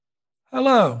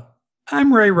Hello,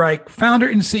 I'm Ray Reich, founder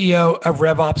and CEO of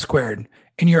RevOps Squared,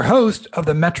 and your host of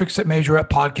the Metrics That Measure Up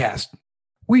podcast.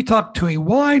 We talk to a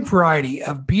wide variety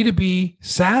of B2B,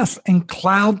 SaaS, and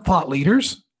cloud thought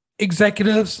leaders,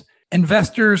 executives,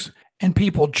 investors, and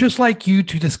people just like you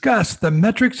to discuss the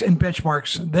metrics and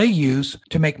benchmarks they use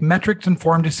to make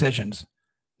metrics-informed decisions.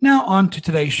 Now on to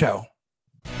today's show.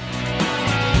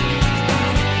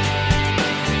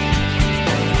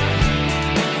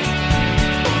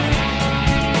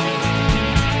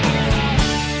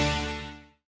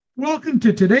 Welcome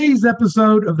to today's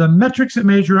episode of the Metrics That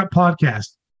Measure Up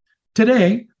podcast.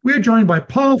 Today, we are joined by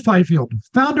Paul Fifield,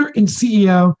 founder and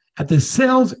CEO at the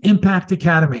Sales Impact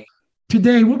Academy.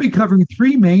 Today, we'll be covering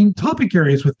three main topic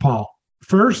areas with Paul.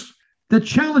 First, the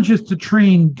challenges to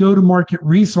train go-to-market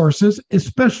resources,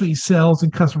 especially sales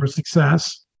and customer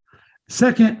success.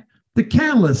 Second, the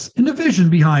catalysts and the vision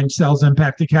behind Sales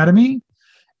Impact Academy.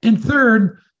 And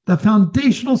third, the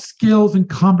foundational skills and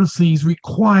competencies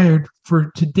required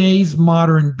for today's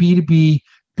modern B2B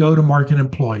go-to-market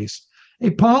employees. Hey,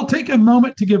 Paul, take a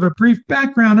moment to give a brief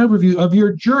background overview of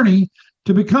your journey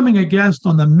to becoming a guest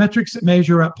on the Metrics That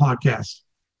Measure Up podcast.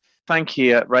 Thank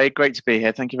you, Ray. Great to be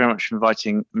here. Thank you very much for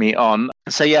inviting me on.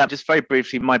 So just very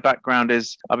briefly, my background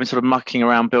is I've been sort of mucking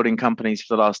around building companies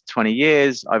for the last 20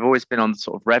 years. I've always been on the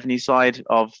sort of revenue side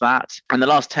of that. And the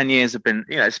last 10 years have been,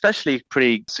 especially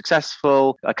pretty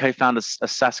successful. I co-founded a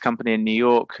SaaS company in New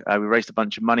York. We raised a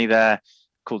bunch of money there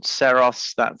called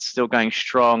Seros. That's still going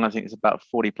strong. I think it's about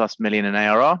 40 plus million in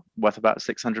ARR, worth about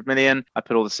 600 million. I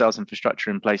put all the sales infrastructure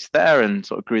in place there and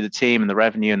sort of grew the team and the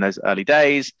revenue in those early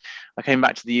days. I came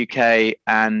back to the UK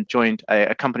and joined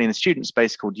a company in the student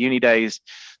space called Unidays,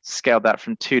 scaled that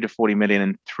from 2 to 40 million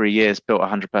in 3 years, built a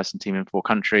 100-person team in 4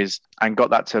 countries, and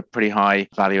got that to a pretty high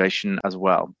valuation as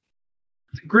well.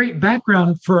 Great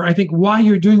background for, I think, why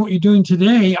you're doing what you're doing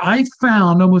today. I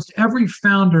found almost every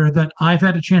founder that I've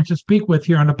had a chance to speak with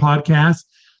here on the podcast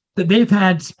that they've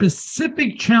had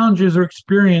specific challenges or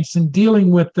experience in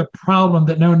dealing with the problem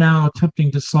that they're now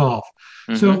attempting to solve.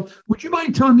 Mm-hmm. So would you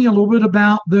mind telling me a little bit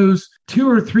about those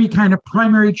 2 or 3 kind of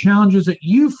primary challenges that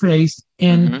you faced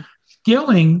in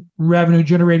scaling revenue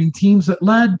generating teams that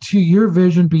led to your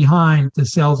vision behind the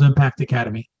Sales Impact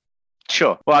Academy?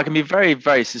 Sure. Well, I can be very,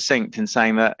 very succinct in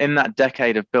saying that in that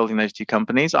decade of building those 2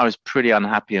 companies, I was pretty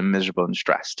unhappy and miserable and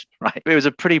stressed, right? It was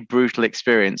a pretty brutal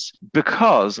experience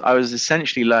because I was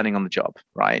essentially learning on the job,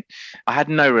 right? I had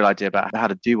no real idea about how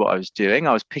to do what I was doing.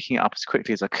 I was picking it up as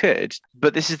quickly as I could.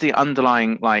 But this is the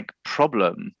underlying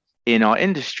problem in our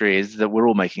industry, is that we're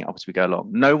all making it up as we go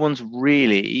along.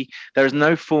 There is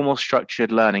no formal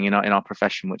structured learning in our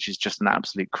profession, which is just an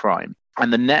absolute crime.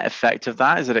 And the net effect of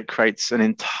that is that it creates an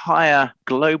entire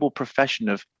global profession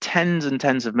of tens and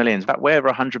tens of millions, in fact, way over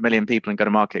 100 million people in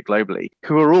go-to-market globally,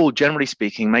 who are all, generally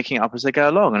speaking, making it up as they go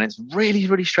along. And it's really,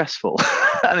 really stressful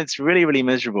and it's really, really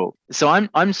miserable. So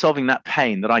I'm solving that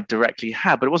pain that I directly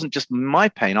had, but it wasn't just my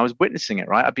pain. I was witnessing it,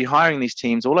 right? I'd be hiring these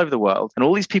teams all over the world, and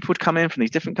all these people would come in from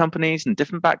these different companies and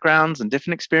different backgrounds and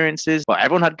different experiences. Well,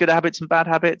 everyone had good habits and bad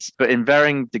habits, but in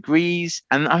varying degrees.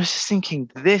 And I was just thinking,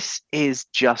 this is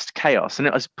just chaos. And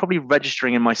it was probably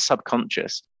registering in my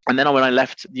subconscious. And then when I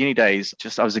left Unidays,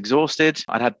 I was exhausted.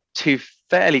 I'd had 2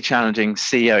 fairly challenging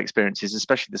CEO experiences,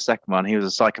 especially the second one. He was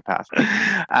a psychopath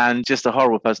and just a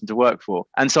horrible person to work for.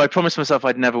 And so I promised myself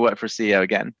I'd never work for a CEO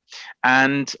again.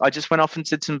 And I just went off and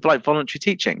did some voluntary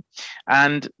teaching.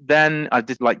 And then I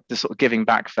did the sort of giving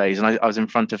back phase. And I was in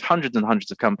front of hundreds and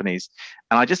hundreds of companies.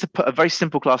 And I just put a very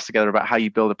simple class together about how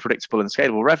you build a predictable and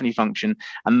scalable revenue function.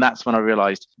 And that's when I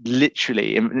realized,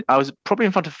 literally, I was probably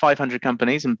in front of 500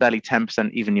 companies and barely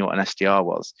 10% even knew what an SDR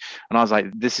was. And I was like,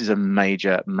 this is a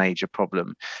major, major problem.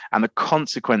 And the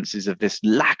consequences of this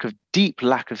deep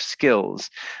lack of skills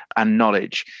and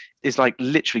knowledge is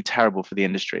literally terrible for the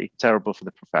industry, terrible for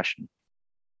the profession.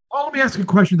 Well, let me ask you a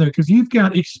question, though, because you've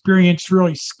got experience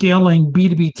really scaling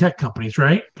B2B tech companies,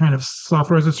 right? Kind of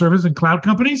software as a service and cloud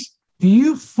companies. Do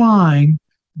you find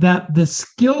that the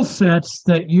skill sets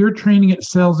that you're training at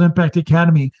Sales Impact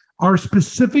Academy are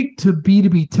specific to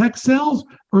B2B tech sales,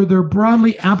 or they're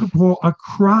broadly applicable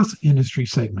across industry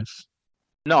segments?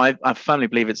 No, I firmly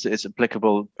believe it's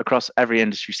applicable across every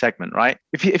industry segment, right?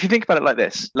 If you think about it like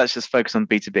this, let's just focus on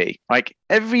B2B.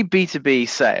 Every B2B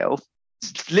sale,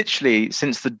 literally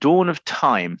since the dawn of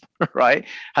time, right,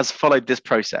 has followed this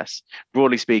process,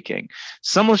 broadly speaking.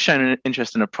 Someone's shown an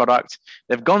interest in a product,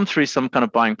 they've gone through some kind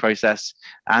of buying process,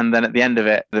 and then at the end of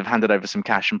it, they've handed over some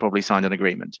cash and probably signed an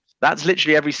agreement. That's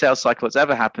literally every sales cycle that's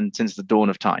ever happened since the dawn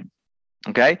of time.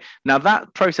 Okay? Now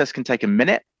that process can take a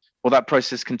minute, or that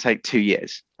process can take 2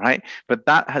 years, right? But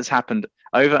that has happened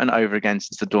over and over again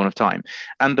since the dawn of time.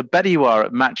 And the better you are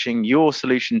at matching your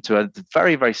solution to a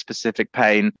very, very specific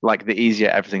pain, like the easier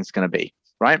everything's going to be,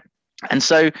 right? And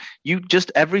so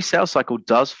every sales cycle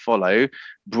does follow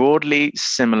broadly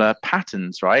similar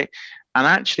patterns, right? And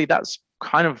actually that's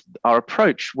kind of our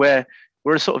approach, where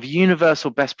we're a sort of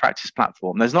universal best practice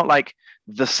platform. There's not like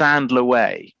the Sandler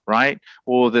way, right?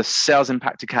 Or the Sales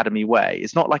Impact Academy way.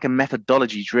 It's not like a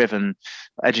methodology driven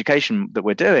education that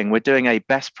we're doing. We're doing a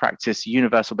best practice,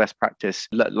 universal best practice,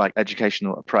 like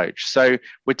educational approach. So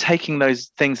we're taking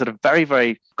those things that are very,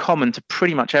 very common to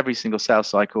pretty much every single sales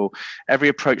cycle, every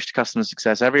approach to customer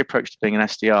success, every approach to being an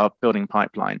SDR, building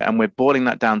pipeline. And we're boiling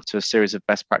that down to a series of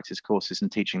best practice courses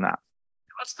and teaching that.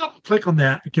 Let's double click on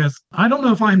that, because I don't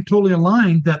know if I'm totally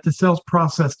aligned that the sales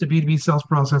process, the B2B sales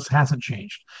process, hasn't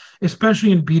changed,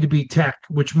 especially in B2B tech,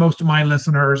 which most of my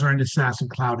listeners are in the SaaS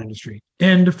and cloud industry.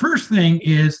 And the first thing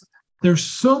is there's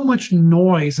so much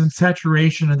noise and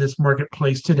saturation in this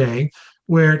marketplace today,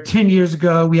 where 10 years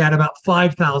ago we had about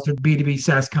 5,000 B2B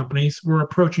SaaS companies. We're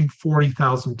approaching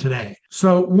 40,000 today.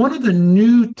 So one of the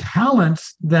new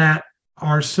talents that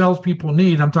our salespeople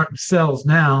need, I'm talking sales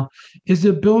now, is the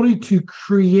ability to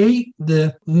create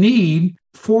the need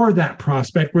for that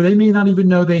prospect where they may not even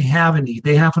know they have a need.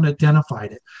 They haven't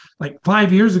identified it. Like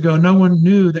 5 years ago, no one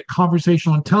knew that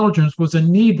conversational intelligence was a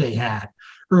need they had.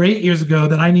 Or 8 years ago,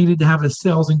 that I needed to have a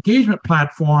sales engagement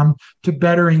platform to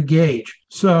better engage.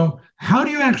 So how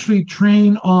do you actually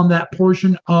train on that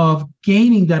portion of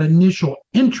gaining that initial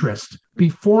interest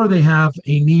before they have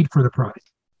a need for the product?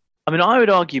 I mean, I would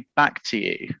argue back to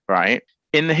you, right?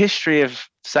 In the history of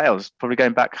sales, probably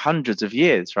going back hundreds of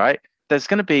years, right? There's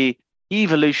going to be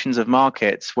evolutions of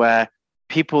markets where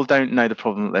people don't know the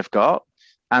problem that they've got,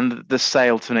 and the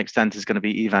sale to an extent is going to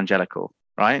be evangelical,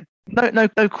 right? No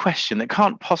question. It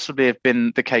can't possibly have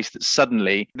been the case that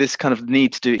suddenly this kind of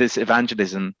need to do this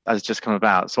evangelism has just come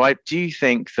about. So I do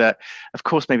think that, of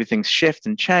course, maybe things shift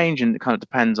and change, and it kind of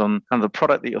depends on kind of the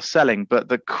product that you're selling. But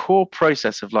the core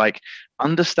process of like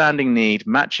understanding need,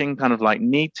 matching kind of like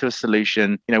need to a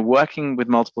solution, working with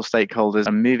multiple stakeholders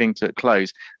and moving to a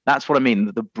close. That's what I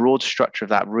mean. The broad structure of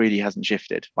that really hasn't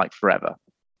shifted like forever.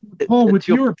 Paul, with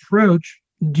your approach,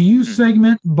 do you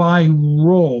segment by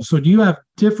role? So do you have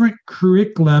different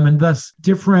curriculum and thus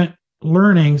different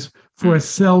learnings for a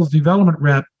sales development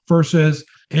rep versus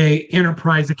a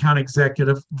enterprise account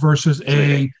executive versus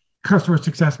a customer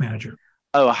success manager?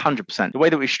 Oh, 100%. The way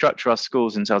that we structure our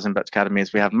schools in Sales Impact Academy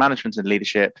is we have management and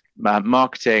leadership,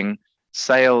 marketing,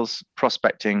 sales,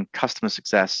 prospecting, customer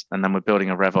success, and then we're building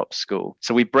a RevOps school.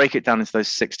 So we break it down into those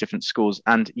 6 different schools.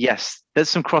 And yes, there's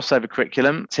some crossover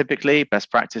curriculum. Typically,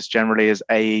 best practice generally is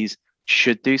AEs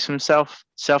should do some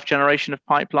self-generation of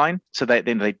pipeline. So they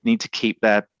need to keep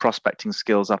their prospecting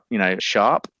skills up,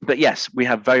 sharp. But yes, we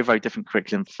have very, very different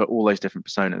curriculum for all those different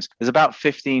personas. There's about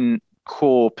 15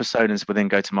 core personas within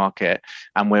go-to-market,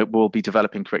 and we'll be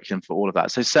developing curriculum for all of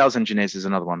that. So sales engineers is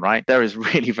another one, right? There is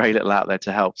really very little out there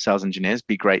to help sales engineers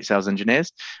be great sales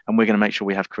engineers, and we're going to make sure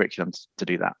we have curriculum to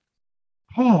do that.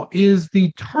 Paul, is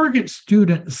the target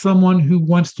student someone who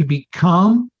wants to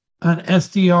become an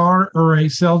SDR or a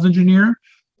sales engineer,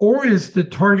 or is the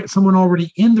target someone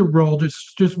already in the role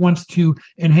just wants to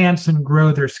enhance and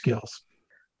grow their skills?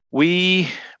 We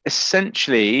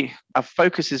essentially, our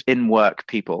focus is in-work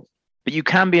people. But you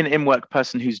can be an in-work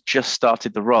person who's just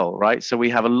started the role, right? So we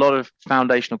have a lot of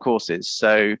foundational courses.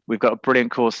 So we've got a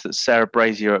brilliant course that Sarah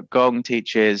Brazier at Gong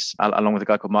teaches, along with a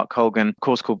guy called Mark Colgan, a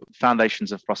course called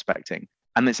Foundations of Prospecting.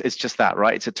 And it's just that,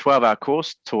 right? It's a 12-hour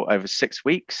course taught over 6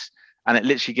 weeks. And it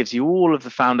literally gives you all of the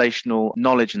foundational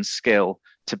knowledge and skill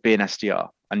to be an SDR.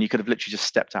 And you could have literally just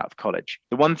stepped out of college.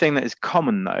 The one thing that is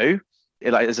common, though,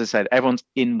 like as I said, everyone's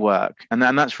in work. And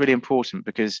that's really important,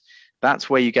 because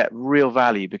that's where you get real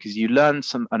value, because you learn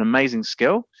an amazing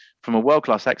skill from a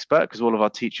world-class expert, because all of our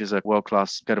teachers are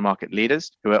world-class go-to-market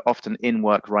leaders who are often in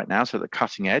work right now, so at the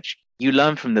cutting edge. You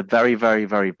learn from the very, very,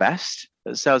 very best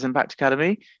at Sales Impact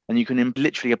Academy, and you can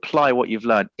literally apply what you've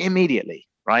learned immediately,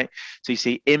 right? So you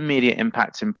see immediate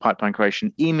impacts in pipeline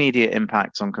creation, immediate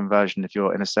impacts on conversion if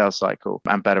you're in a sales cycle,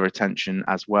 and better retention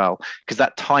as well, because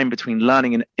that time between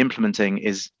learning and implementing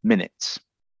is minutes.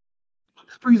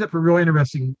 This brings up a really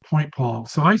interesting point, Paul.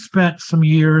 So I spent some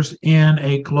years in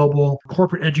a global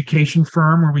corporate education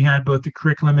firm where we had both the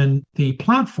curriculum and the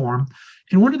platform.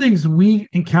 And one of the things we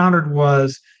encountered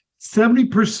was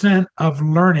 70% of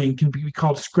learning can be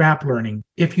called scrap learning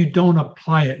if you don't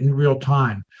apply it in real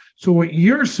time. So what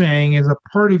you're saying is a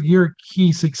part of your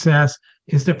key success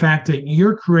is the fact that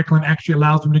your curriculum actually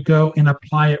allows them to go and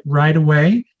apply it right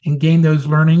away and gain those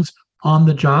learnings on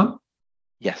the job?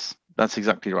 Yes, that's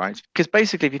exactly right. Because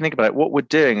basically, if you think about it, what we're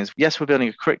doing is, yes, we're building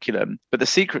a curriculum, but the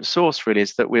secret sauce really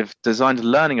is that we've designed a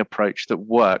learning approach that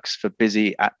works for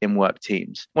busy in-work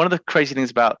teams. One of the crazy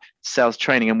things about sales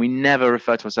training, and we never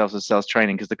refer to ourselves as sales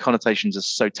training because the connotations are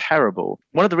so terrible.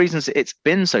 One of the reasons it's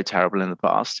been so terrible in the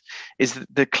past is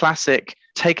the classic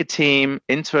take a team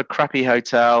into a crappy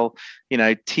hotel,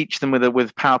 teach them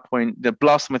with PowerPoint,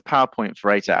 blast them with PowerPoint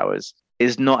for 8 hours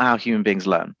is not how human beings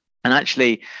learn. And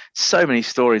actually, so many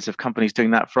stories of companies doing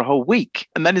that for a whole week.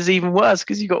 And then it's even worse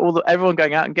because you've got everyone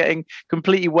going out and getting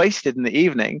completely wasted in the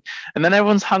evening. And then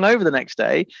everyone's hungover the next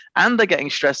day and they're getting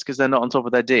stressed because they're not on top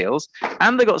of their deals.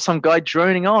 And they got some guy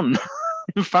droning on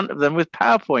in front of them with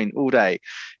PowerPoint all day.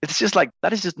 It's just like,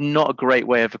 that is just not a great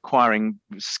way of acquiring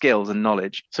skills and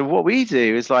knowledge. So what we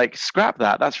do is like, scrap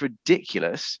that. That's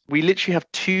ridiculous. We literally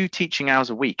have 2 teaching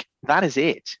hours a week. That is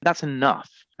it. That's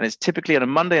enough. And it's typically on a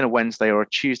Monday and a Wednesday or a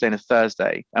Tuesday and a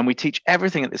Thursday. And we teach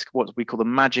everything at this, what we call the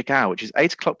magic hour, which is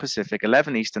 8 o'clock Pacific,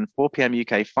 11 Eastern, 4 p.m.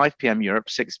 UK, 5 p.m. Europe,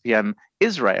 6 p.m.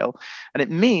 Israel. And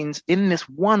it means in this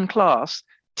one class,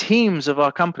 teams of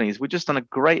our companies, we've just done a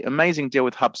great, amazing deal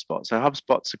with HubSpot. So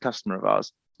HubSpot's a customer of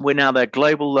ours. We're now their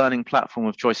global learning platform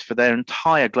of choice for their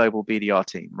entire global BDR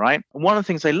team, right? And one of the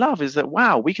things they love is that,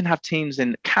 wow, we can have teams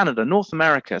in Canada, North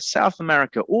America, South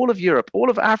America, all of Europe, all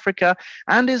of Africa,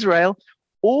 and Israel,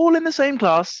 all in the same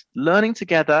class, learning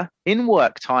together in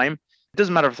work time. It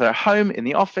doesn't matter if they're at home, in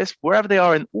the office, wherever they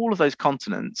are in all of those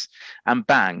continents, and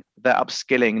bang, they're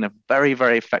upskilling in a very,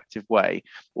 very effective way,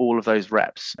 all of those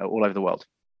reps all over the world.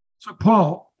 So,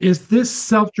 Paul, is this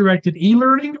self-directed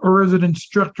e-learning or is it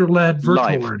instructor-led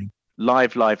virtual learning?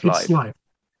 Live. It's live.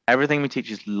 Everything we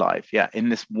teach is live, in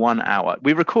this 1 hour.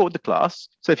 We record the class,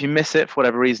 so if you miss it for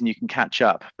whatever reason, you can catch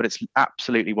up, but it's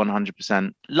absolutely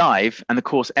 100% live, and the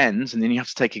course ends, and then you have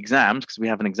to take exams because we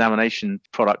have an examination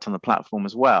product on the platform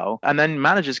as well. And then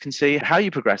managers can see how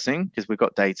you're progressing because we've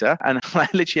got data, and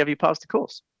literally have you passed the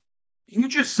course. You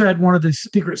just said one of the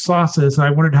secret sauces, and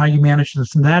I wondered how you manage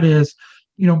this, and that is,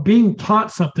 being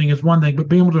taught something is one thing, but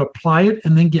being able to apply it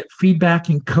and then get feedback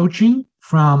and coaching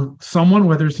from someone,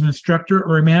 whether it's an instructor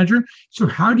or a manager. So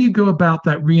how do you go about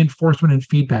that reinforcement and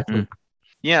feedback loop?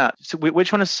 Yeah, so we're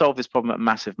trying to solve this problem at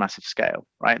massive, massive scale,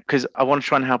 right? Because I want to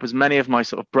try and help as many of my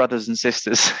sort of brothers and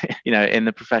sisters, in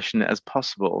the profession as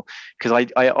possible. Because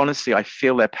I honestly, I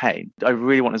feel their pain. I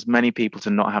really want as many people to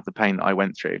not have the pain that I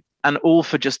went through. And all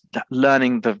for just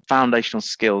learning the foundational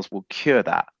skills will cure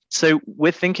that. So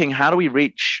we're thinking, how do we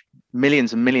reach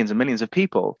millions and millions and millions of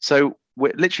people? So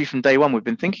we're literally from day one, we've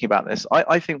been thinking about this.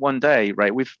 I think one day,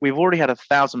 right, we've already had a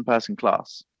 1,000-person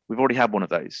class. We've already had one of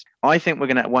those. I think we're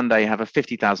going to one day have a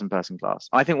 50,000 person class.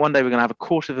 I think one day we're going to have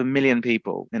 250,000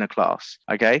 people in a class.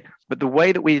 Okay. But the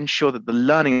way that we ensure that the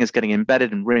learning is getting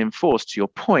embedded and reinforced, to your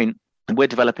point, we're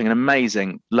developing an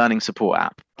amazing learning support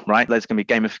app, right? There's going to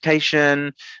be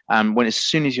gamification. As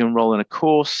soon as you enroll in a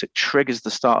course, it triggers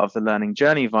the start of the learning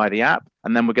journey via the app.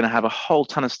 And then we're going to have a whole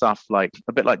ton of stuff like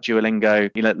a bit like Duolingo,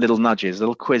 little nudges,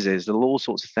 little quizzes, little all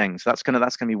sorts of things. That's going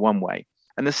to be one way.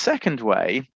 And the second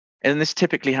way, and this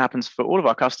typically happens for all of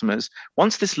our customers,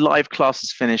 once this live class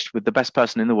is finished with the best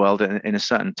person in the world in a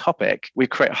certain topic, we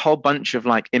create a whole bunch of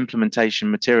like implementation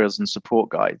materials and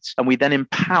support guides. And we then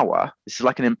empower, this is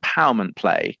like an empowerment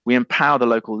play. We empower the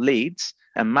local leads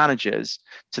and managers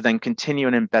to then continue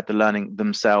and embed the learning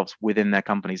themselves within their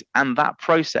companies. And that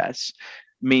process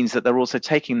means that they're also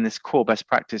taking this core best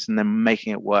practice and then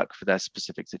making it work for their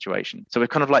specific situation. So we're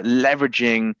kind of like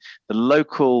leveraging the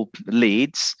local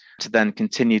leads to then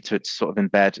continue to sort of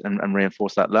embed and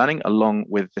reinforce that learning along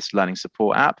with this learning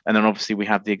support app. And then obviously we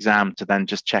have the exam to then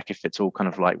just check if it's all kind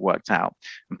of like worked out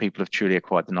and people have truly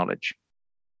acquired the knowledge.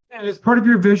 And as part of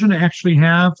your vision to actually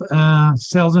have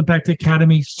Sales Impact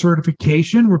Academy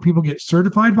certification where people get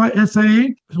certified by SIA,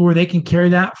 where they can carry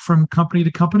that from company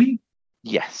to company?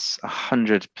 Yes,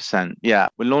 100%. Yeah,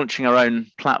 we're launching our own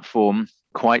platform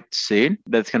quite soon.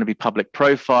 There's going to be public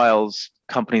profiles.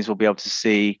 Companies will be able to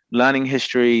see learning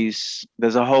histories.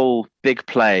 There's a whole big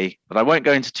play that I won't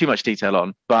go into too much detail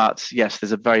on. But yes,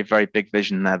 there's a very, very big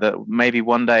vision there that maybe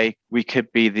one day we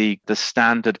could be the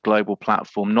standard global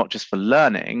platform, not just for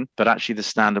learning, but actually the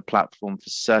standard platform for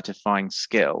certifying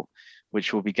skill,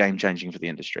 which will be game changing for the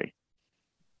industry.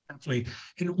 Absolutely.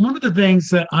 And one of the things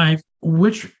that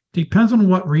which depends on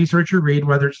what research you read,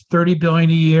 whether it's 30 billion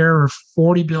a year or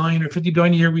 40 billion or 50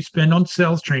 billion a year we spend on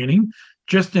sales training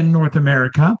just in North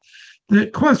America. The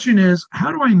question is,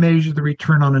 how do I measure the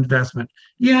return on investment?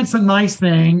 Yeah, it's a nice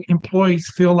thing.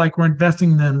 Employees feel like we're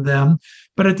investing in them.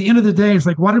 But at the end of the day, it's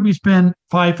like, why did we spend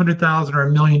 $500,000 or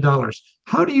 $1 million?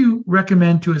 How do you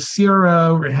recommend to a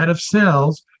CRO or head of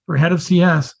sales or head of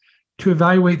CS to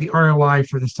evaluate the ROI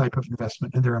for this type of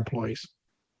investment in their employees?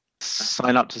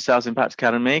 Sign up to Sales Impact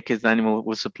Academy, because then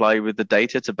we'll supply you with the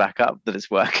data to back up that it's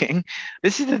working.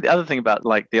 This is the other thing about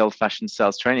like the old-fashioned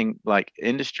sales training like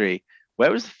industry.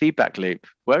 Where was the feedback loop?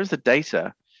 Where was the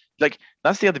data? Like,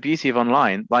 that's the other beauty of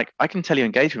online. Like, I can tell you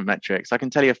engagement metrics. I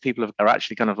can tell you if people are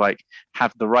actually kind of like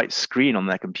have the right screen on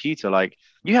their computer. Like,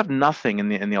 you have nothing in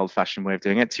the old-fashioned way of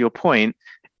doing it. To your point,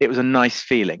 it was a nice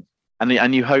feeling,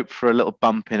 and you hope for a little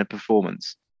bump in a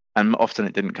performance, and often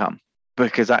it didn't come,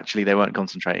 because actually they weren't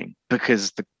concentrating,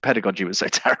 because the pedagogy was so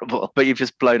terrible. But you've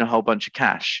just blown a whole bunch of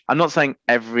cash. I'm not saying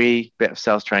every bit of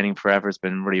sales training forever has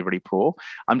been really, really poor.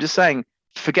 I'm just saying,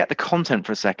 forget the content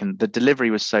for a second. The delivery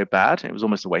was so bad, it was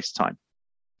almost a waste of time.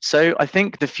 So I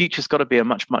think the future's got to be a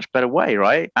much, much better way,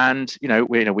 right? And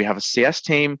we have a CS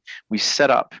team. We set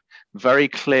up very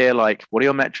clear, like, what are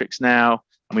your metrics now?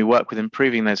 And we work with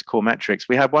improving those core metrics.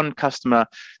 We had one customer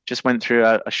just went through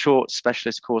a short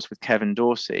specialist course with Kevin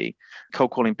Dorsey,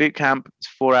 cold calling bootcamp. It's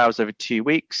 4 hours over 2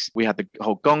 weeks. We had the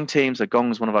whole Gong team. So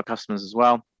Gong is one of our customers as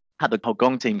well. Had the whole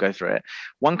Gong team go through it.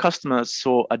 One customer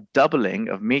saw a doubling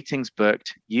of meetings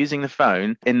booked using the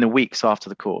phone in the weeks after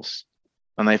the course.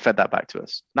 And they fed that back to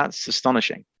us. That's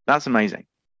astonishing. That's amazing.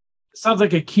 It sounds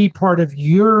like a key part of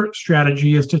your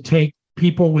strategy is to take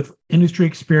people with industry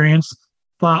experience,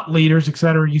 thought leaders, et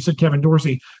cetera. You said Kevin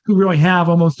Dorsey, who really have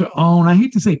almost their own, I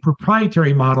hate to say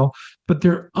proprietary model, but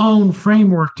their own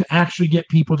framework to actually get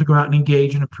people to go out and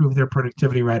engage and improve their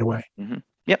productivity right away. Mm-hmm.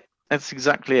 Yep, that's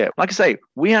exactly it. Like I say,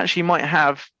 we actually might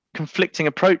have conflicting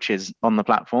approaches on the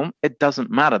platform. It doesn't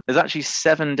matter. There's actually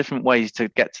 7 different ways to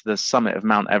get to the summit of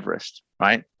Mount Everest,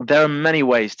 right? There are many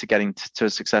ways to getting to a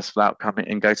successful outcome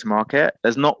in go-to-market.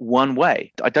 There's not one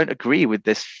way. I don't agree with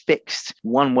this fixed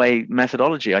one-way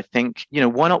methodology. I think,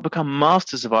 why not become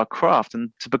masters of our craft?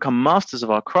 And to become masters of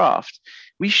our craft,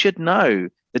 we should know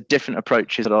the different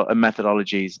approaches and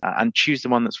methodologies and choose the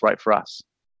one that's right for us.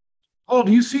 Oh,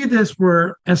 do you see this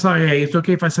where SIA, it's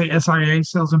okay if I say SIA,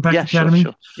 Sales Impact Academy?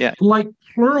 Sure. Yeah. Like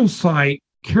Pluralsight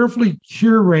carefully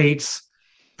curates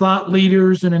thought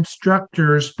leaders and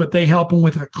instructors, but they help them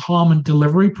with a common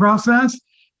delivery process.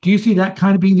 Do you see that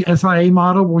kind of being the SIA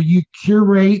model where you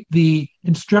curate the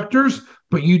instructors,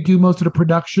 but you do most of the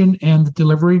production and the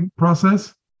delivery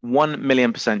process?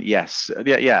 1,000,000% yes.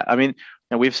 Yeah. I mean,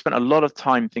 we've spent a lot of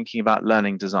time thinking about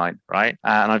learning design, right?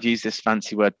 And I've used this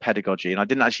fancy word pedagogy, and I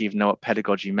didn't actually even know what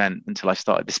pedagogy meant until I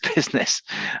started this business.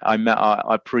 I met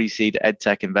our pre-seed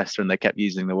edtech investor, and they kept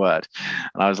using the word,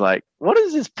 and I was like, "What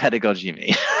does this pedagogy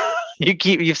mean?"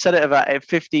 You've said it about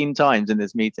 15 times in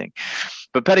this meeting.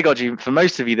 But pedagogy, for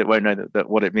most of you that won't know that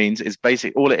what it means, is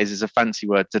basically all it is a fancy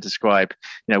word to describe,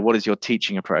 what is your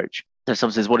teaching approach. So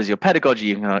someone says, what is your pedagogy?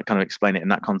 You can kind of explain it in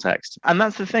that context. And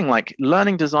that's the thing, like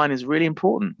learning design is really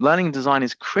important. Learning design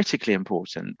is critically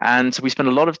important. And so we spend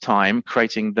a lot of time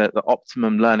creating the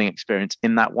optimum learning experience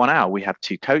in that 1 hour. We have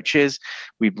 2 coaches.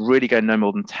 We really go no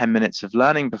more than 10 minutes of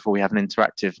learning before we have an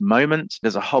interactive moment.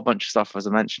 There's a whole bunch of stuff, as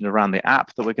I mentioned, around the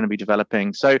app that we're going to be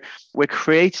developing. So we're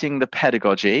creating the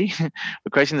pedagogy. We're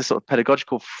creating the sort of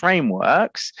pedagogical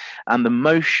frameworks and the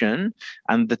motion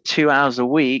and the 2 hours a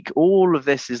week. All of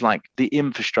this is like the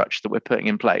infrastructure that we're putting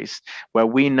in place where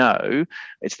we know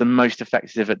it's the most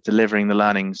effective at delivering the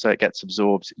learning so it gets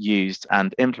absorbed, used,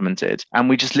 and implemented. And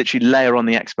we just literally layer on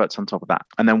the experts on top of that.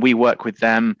 And then we work with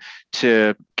them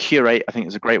to curate. I think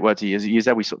it's a great word to use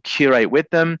there. We sort of curate with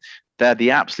them. They're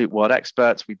the absolute world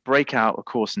experts. We break out a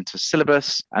course into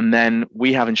syllabus, and then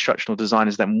we have instructional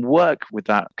designers then work with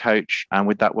that coach and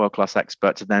with that world-class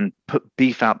expert to then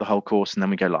beef out the whole course, and then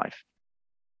we go live.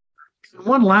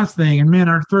 One last thing, and man,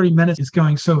 our 30 minutes is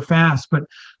going so fast, but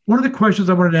one of the questions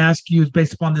I wanted to ask you is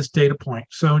based upon this data point.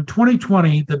 So in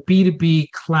 2020, the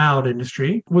B2B cloud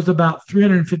industry was about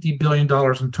 $350 billion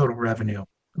in total revenue.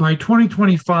 By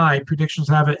 2025, predictions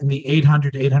have it in the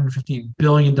 $800 to $850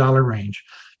 billion range.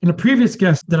 And a previous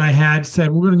guest that I had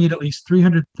said we're going to need at least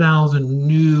 300,000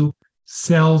 new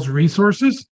sales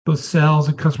resources, both sales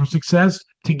and customer success,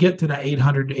 to get to that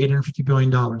 $800 to $850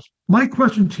 billion. My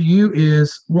question to you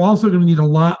is, we're also going to need a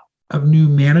lot of new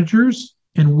managers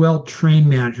and well-trained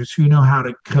managers who know how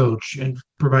to coach and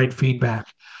provide feedback.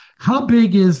 How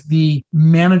big is the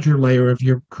manager layer of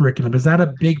your curriculum? Is that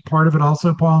a big part of it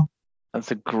also, Paul?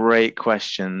 That's a great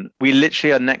question. We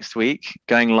literally are next week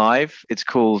going live. It's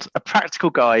called A Practical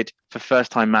Guide for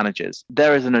First-Time Managers.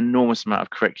 There is an enormous amount of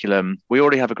curriculum. We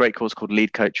already have a great course called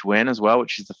Lead Coach Win as well,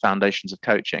 which is the foundations of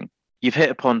coaching. You've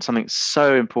hit upon something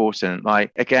so important.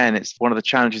 Like, again, it's one of the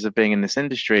challenges of being in this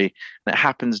industry. And it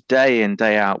happens day in,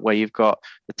 day out, where you've got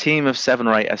a team of 7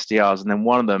 or 8 SDRs, and then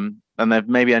one of them and they've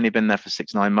maybe only been there for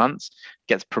 6-9 months,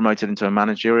 gets promoted into a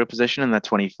managerial position, and they're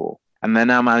 24. And they're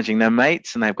now managing their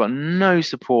mates, and they've got no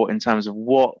support in terms of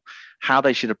how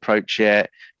they should approach it.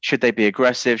 Should they be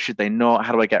aggressive? Should they not?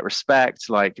 How do I get respect?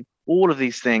 Like all of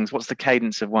these things. What's the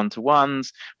cadence of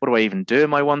one-to-ones? What do I even do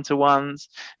in my one-to-ones?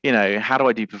 How do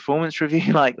I do performance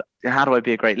review? Like, how do I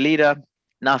be a great leader?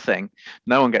 Nothing.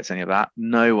 No one gets any of that.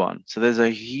 No one. So there's a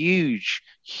huge,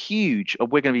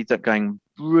 we're going to be going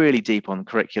really deep on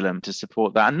curriculum to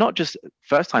support that. And not just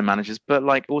first-time managers, but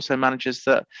like also managers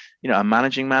that, are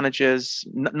managing managers.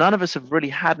 None of us have really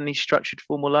had any structured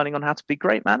formal learning on how to be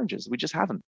great managers. We just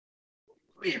haven't.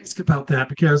 Let me ask about that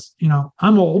because,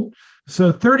 I'm old.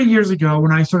 So 30 years ago,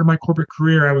 when I started my corporate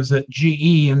career, I was at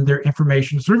GE in their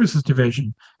information services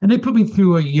division, and they put me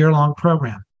through a year-long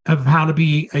program of how to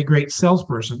be a great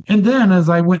salesperson. And then as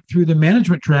I went through the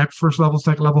management track, first level,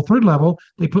 second level, third level,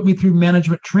 they put me through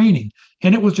management training.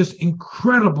 And it was just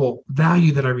incredible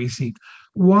value that I received.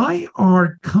 Why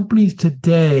are companies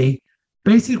today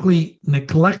basically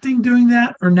neglecting doing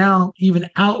that, or now even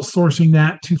outsourcing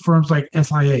that to firms like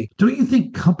SIA? Don't you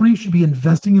think companies should be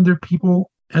investing in their people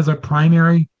as a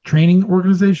primary training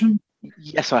organization?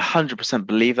 Yes, I 100%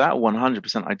 believe that.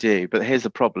 100% I do. But here's the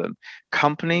problem.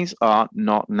 Companies are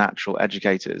not natural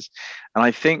educators. And I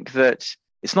think that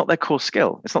it's not their core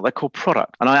skill. It's not their core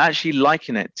product. And I actually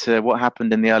liken it to what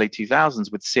happened in the early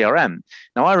 2000s with CRM.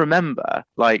 Now, I remember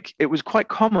it was quite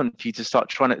common for you to start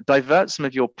trying to divert some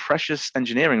of your precious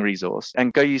engineering resource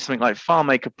and go use something like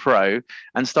FileMaker Pro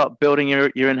and start building your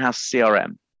in-house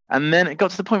CRM. And then it got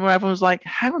to the point where everyone was like,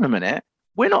 hang on a minute.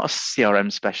 We're not a CRM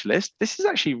specialist. This is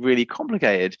actually really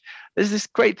complicated. There's this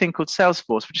great thing called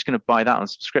Salesforce. We're just going to buy that on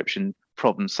subscription,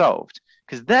 problem solved,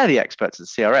 because they're the experts at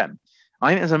CRM. I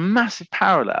think there's a massive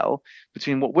parallel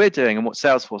between what we're doing and what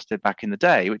Salesforce did back in the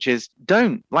day, which is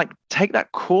don't take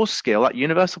that core skill, that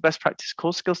universal best practice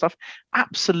core skill stuff.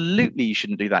 Absolutely, you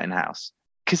shouldn't do that in-house.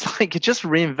 Because you're just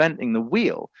reinventing the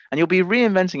wheel, and you'll be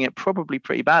reinventing it probably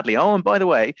pretty badly. Oh, and by the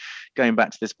way, going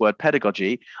back to this word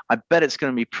pedagogy, I bet it's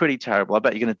going to be pretty terrible. I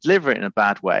bet you're going to deliver it in a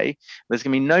bad way. There's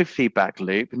going to be no feedback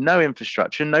loop, no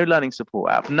infrastructure, no learning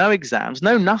support app, no exams,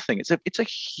 no nothing. It's a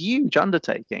huge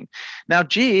undertaking. Now,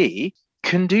 GE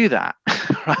can do that,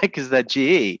 right? Because they're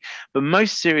GE. But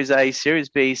most Series A, Series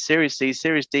B, Series C,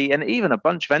 Series D, and even a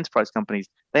bunch of enterprise companies,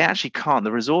 they actually can't. The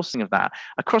resourcing of that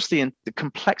across the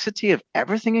complexity of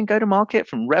everything in go-to-market,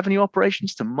 from revenue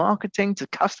operations to marketing to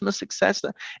customer success,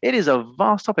 it is a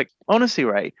vast topic. Honestly,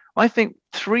 Ray, I think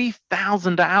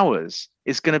 3,000 hours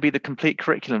is going to be the complete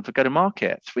curriculum for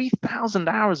go-to-market. 3,000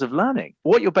 hours of learning.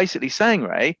 What you're basically saying,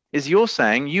 Ray, is you're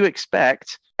saying you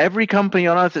expect every company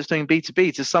on earth that's doing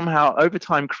B2B to somehow over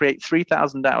time create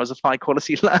 3,000 hours of high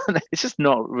quality learning. It's just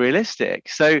not realistic.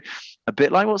 So a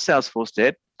bit like what Salesforce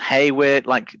did, hey, we're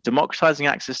democratizing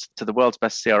access to the world's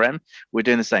best CRM. We're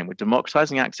doing the same. We're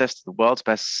democratizing access to the world's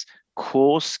best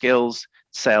core skills,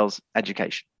 sales,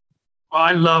 education. Well,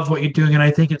 I love what you're doing, and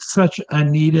I think it's such a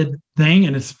needed thing,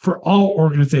 and it's for all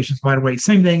organizations, by the way.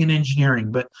 Same thing in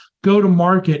engineering, but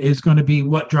go-to-market is going to be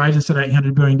what drives us at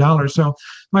 $800 billion. So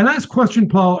my last question,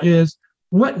 Paul, is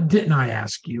what didn't I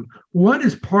ask you? What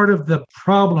is part of the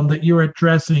problem that you're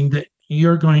addressing that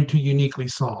you're going to uniquely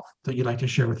solve that you'd like to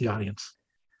share with the audience?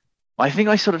 I think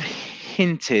I sort of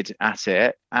hinted at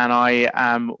it, and I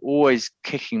am always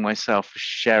kicking myself for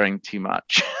sharing too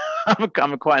much.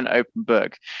 I'm quite an open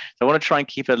book. So I want to try and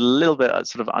keep it a little bit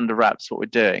sort of under wraps what we're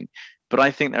doing. But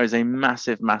I think there is a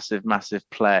massive, massive, massive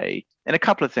play in a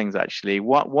couple of things, actually.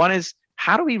 One is,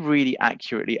 how do we really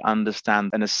accurately understand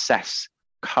and assess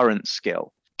current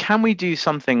skill? Can we do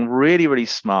something really, really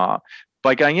smart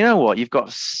by going, you know what, you've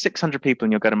got 600 people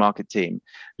in your go-to-market team.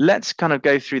 Let's kind of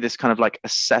go through this kind of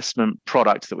assessment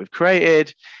product that we've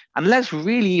created. And let's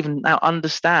really even now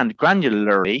understand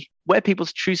granularly where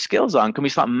people's true skills are. And can we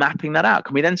start mapping that out?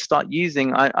 Can we then start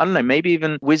using, I don't know, maybe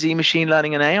even WYSI machine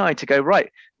learning and AI to go,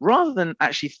 right, rather than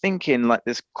actually thinking like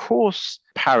this course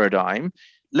paradigm,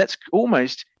 let's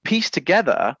almost piece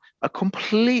together a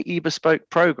completely bespoke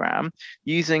program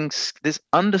using this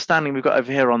understanding we've got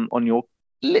over here on your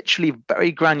literally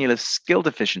very granular skill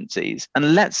deficiencies.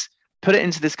 And let's put it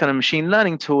into this kind of machine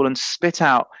learning tool and spit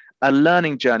out a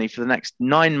learning journey for the next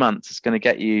 9 months. It's going to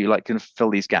get you going to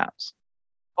fill these gaps.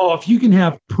 Oh, if you can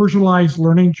have personalized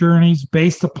learning journeys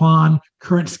based upon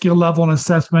current skill level and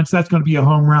assessments, that's going to be a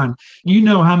home run. You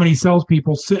know how many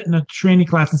salespeople sit in a training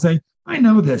class and say, I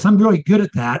know this, I'm really good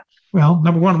at that. Well,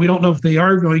 number one, we don't know if they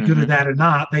are really good at that or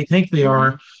not. They think they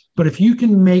are. But if you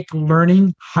can make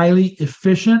learning highly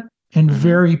efficient and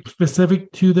very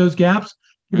specific to those gaps,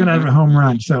 you're going to have a home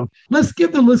run. So let's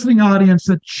give the listening audience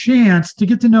a chance to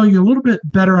get to know you a little bit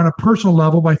better on a personal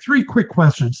level by 3 quick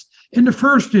questions. And the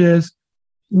first is,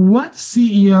 what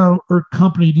CEO or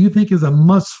company do you think is a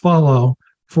must follow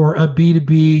for a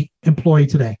B2B employee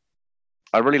today?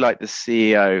 I really like the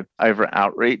CEO over at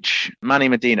Outreach, Manny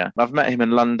Medina. I've met him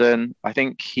in London. I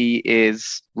think he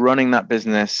is running that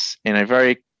business in a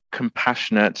very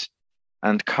compassionate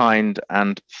and kind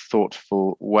and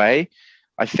thoughtful way.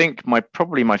 I think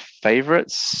probably my favorite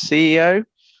CEO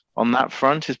on that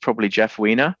front is probably Jeff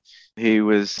Weiner, who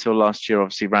was till last year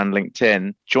obviously ran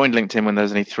LinkedIn, joined LinkedIn when there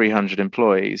was only 300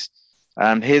 employees.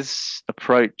 His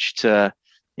approach to,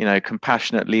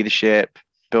 compassionate leadership,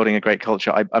 building a great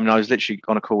culture. I was literally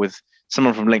on a call with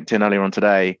someone from LinkedIn earlier on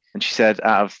today, and she said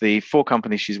out of the 4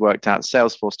 companies she's worked at,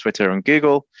 Salesforce, Twitter, and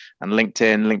Google, and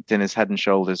LinkedIn is head and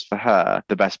shoulders for her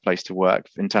the best place to work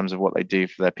in terms of what they do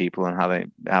for their people and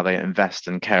how they invest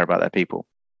and care about their people.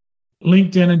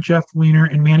 LinkedIn and Jeff Weiner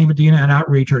and Manny Medina and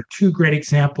Outreach are 2 great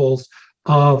examples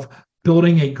of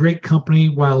building a great company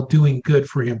while doing good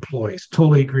for your employees.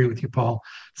 Totally agree with you, Paul.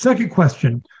 Second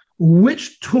question,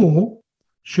 which tool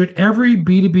should every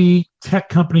B2B tech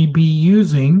company be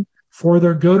using for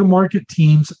their go-to-market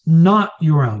teams, not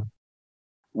your own?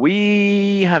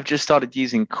 We have just started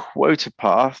using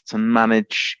QuotaPath to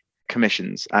manage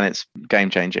commissions, and it's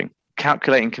game-changing.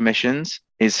 Calculating commissions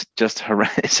is just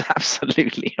horrendous. It's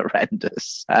absolutely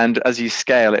horrendous. And as you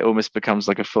scale, it almost becomes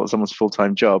like someone's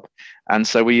full-time job. And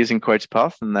so we're using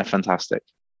QuotaPath, and they're fantastic.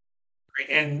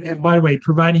 And by the way,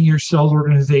 providing your sales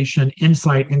organization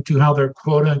insight into how their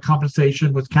quota and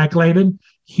compensation was calculated,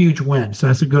 huge win. So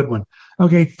that's a good one.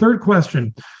 Okay, third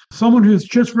question. Someone who's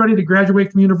just ready to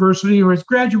graduate from university or has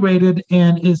graduated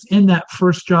and is in that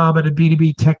first job at a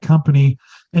B2B tech company,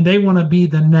 and they want to be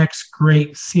the next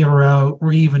great CRO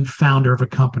or even founder of a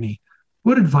company.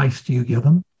 What advice do you give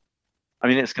them? I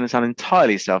mean, it's going to sound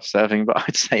entirely self-serving, but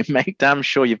I'd say make damn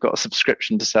sure you've got a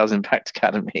subscription to Sales Impact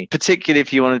Academy, particularly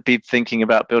if you want to be thinking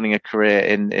about building a career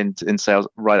in sales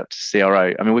right up to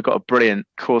CRO. I mean, we've got a brilliant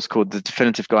course called The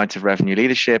Definitive Guide to Revenue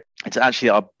Leadership. It's actually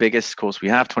our biggest course we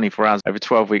have, 24 hours, over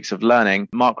 12 weeks of learning.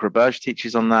 Mark Roberge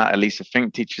teaches on that. Elisa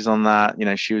Fink teaches on that.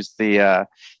 She was the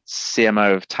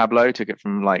CMO of Tableau, took it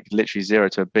from like literally 0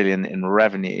 to $1 billion in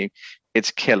revenue. It's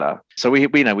killer. So we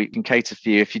know we can cater for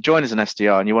you. If you join as an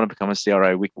SDR and you want to become a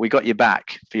CRO, we got your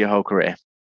back for your whole career.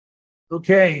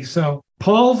 Okay, so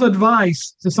Paul's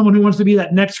advice to someone who wants to be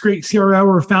that next great CRO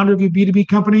or founder of your B2B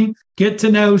company, get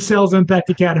to know Sales Impact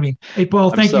Academy. Hey, Paul,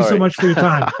 thank you so much for your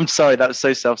time. I'm sorry, that was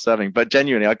so self-serving, but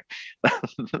genuinely,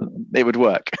 it would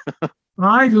work.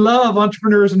 I love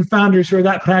entrepreneurs and founders who are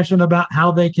that passionate about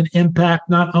how they can impact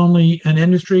not only an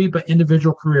industry, but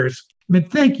individual careers. I mean,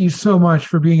 thank you so much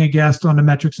for being a guest on the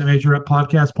Metrics That Measure Up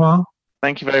podcast, Paul.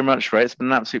 Thank you very much, Ray. It's been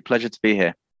an absolute pleasure to be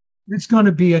here. It's going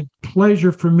to be a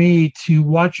pleasure for me to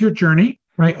watch your journey,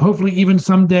 right? Hopefully, even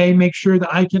someday, make sure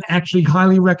that I can actually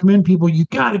highly recommend people. You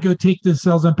got to go take this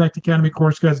Sales Impact Academy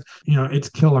course because, it's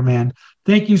killer, man.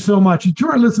 Thank you so much. And to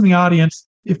our listening audience,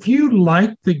 if you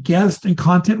like the guest and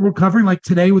content we're covering, like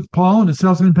today with Paul and the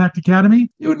Sales Impact Academy,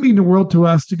 it would mean the world to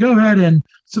us to go ahead and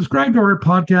subscribe to our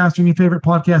podcast on your favorite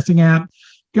podcasting app.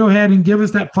 Go ahead and give us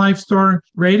that 5-star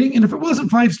rating. And if it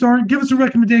wasn't 5-star, give us a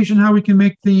recommendation how we can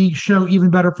make the show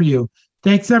even better for you.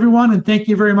 Thanks, everyone. And thank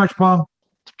you very much, Paul.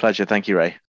 It's a pleasure. Thank you,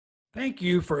 Ray. Thank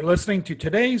you for listening to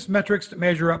today's Metrics That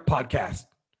Measure Up podcast.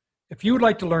 If you would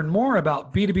like to learn more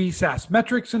about B2B SaaS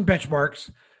metrics and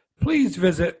benchmarks, please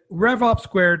visit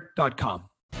RevOpSquared.com.